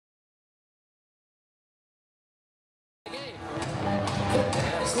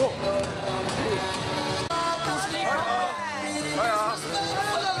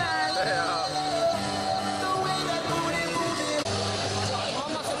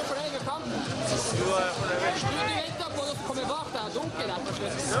venter på noe som kommer bak deg og dunker deg på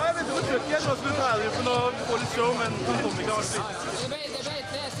slutt? Ja, jeg vet ikke, trykker nå slutter aldri for nå får litt show, men så kommer ikke av slitt. Det ble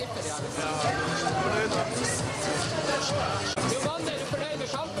 3 siffer, ja. Du vant det, du fornøyd med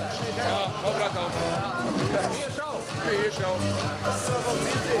kampen? Ja, det var bra kamp. Mye show? Mye show.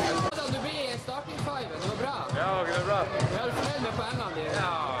 Hvordan du blir i starting five, det var bra? Ja, det var bra. Er du fornøyd med poengene dine?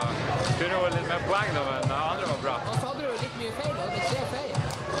 Ja, kunne jo litt mer poeng da, men det andre var bra. Og så hadde du litt mye feil, og det 3 feil.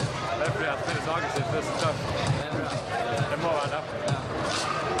 Det er fordi jeg spiller saken sitt, det er så tøft. Det må være derfor.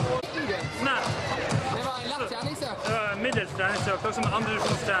 Nei. Det var en lett treningsøkt. Det var middels treningsøkt, også med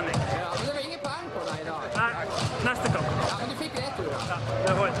andredivisjonstrening. Ja, men det var ingen poeng på deg i dag. Nei, neste kamp. Ja, men du fikk retur, da. Ja,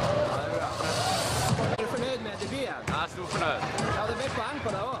 det holdt. Ja, det er bra. Er du fornøyd med debuten? Jeg er stor fornøyd. Ja, det ble poeng på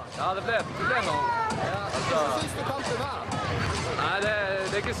deg også. Ja, det ble noe. Ja, hva synes du kampen var? Nei, det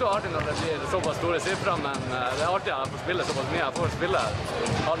er ikke så artig når det blir såpass store siffre, men det er artig at jeg får spille såpass mye. Jeg får spille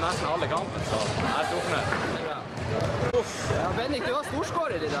har nesten alle kampen, så jeg er stor fornøyd. Ja, Bendik, du var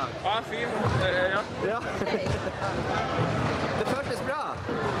storskårer i dag. Ja, fin. Ja. Det føltes bra.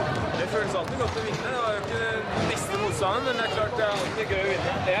 Det føles alltid godt å vinne. Det var jo ikke beste motstanden, men det er klart det er alltid gøy å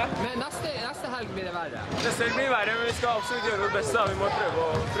vinne. Ja. Men neste helg blir det verre. Neste helg blir verre, men vi skal absolutt gjøre det beste. Vi må prøve å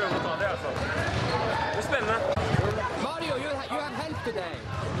ta det i hvert fall. Det er spennende. Mario, you have helped today.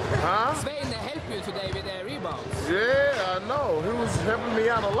 Huh? Svein helped you today with the rebounds. Yeah, I know. He was helping me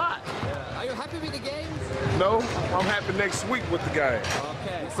out a lot. Are you happy with the game? No, I'm happy next week with the game.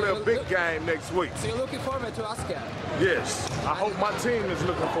 Okay. Play a big game next week. So you're looking forward to Asker? Yes. I hope my team is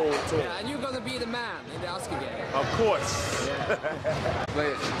looking forward to it. Yeah, and you're going to be the man in the Asker game. Of course.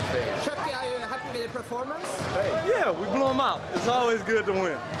 Chucky, are you happy with the performance? Yeah, we blew them out. It's always good to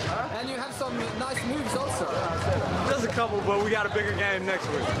win. And you have some nice moves also. Just a couple, but we got a bigger game next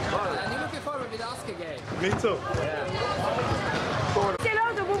week. And you're looking forward with the Asker game? Me too.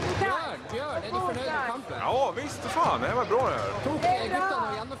 Bjørn, er du fornøyd med kampen? Ja, visst fan. Det var bra det här. Tok guttene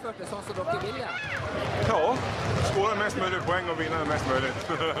og gjennomførte sånn som dere ville? Ja, skåra mest möjligt poäng och vinna mest möjligt.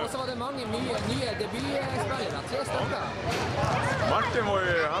 Og så var det mange nye debutspillere, 3 stykker. Martin var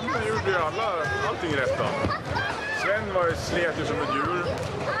ju, han gjorde ju allting rätt då. Sven var ju slet ju som ett djur,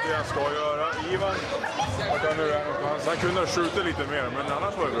 det han ska göra. Ivan, han kunde skjuta lite mer, men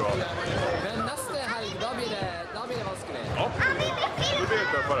annars var det bra. Men neste helg, da blir det vanskelig. Ja, det blir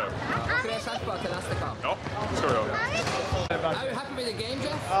det för det. Dere er skjerpet til neste kamp. Ja, det ska vi göra. Are you happy with the game,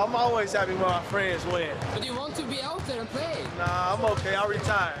 Jeff? I'm always happy when my friends win. But you want to be out there and play? Nah, I'm okay. I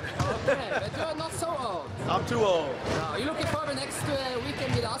retired. Okay, but you're not so old. I'm too old. No, you looking forward next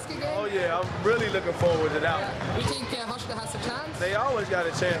weekend with the Asker game? Oh yeah, I'm really looking forward to that one. You think Harstad has a chance? They always got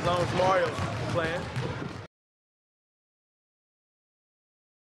a chance as long as Mario's playing.